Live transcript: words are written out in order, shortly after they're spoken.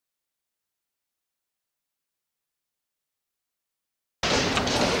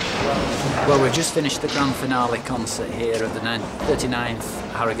Well, we've just finished the grand finale concert here at the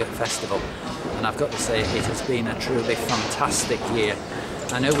 39th Harrogate Festival, and I've got to say it has been a truly fantastic year.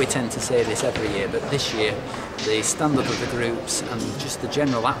 I know we tend to say this every year, but this year the stand-up of the groups and just the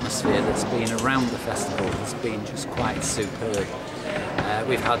general atmosphere that's been around the festival has been just quite superb.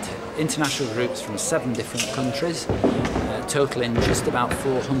 We've had international groups from 7 different countries, totaling just about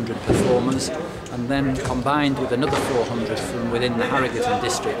 400 performers, and then combined with another 400 from within the Harrogate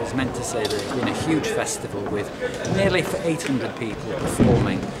district is meant to say that it's been a huge festival with nearly 800 people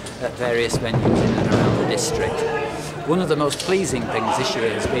performing at various venues in and around the district. One of the most pleasing things this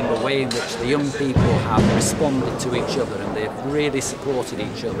year has been the way in which the young people have responded to each other, and they've really supported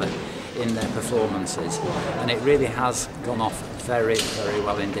each other in their performances, and it really has gone off very, very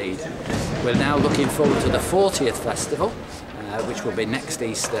well indeed. We're now looking forward to the 40th festival, which will be next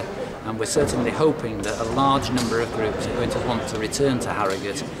Easter, and we're certainly hoping that a large number of groups are going to want to return to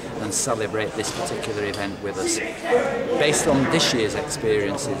Harrogate and celebrate this particular event with us. Based on this year's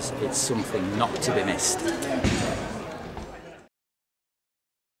experiences, it's something not to be missed.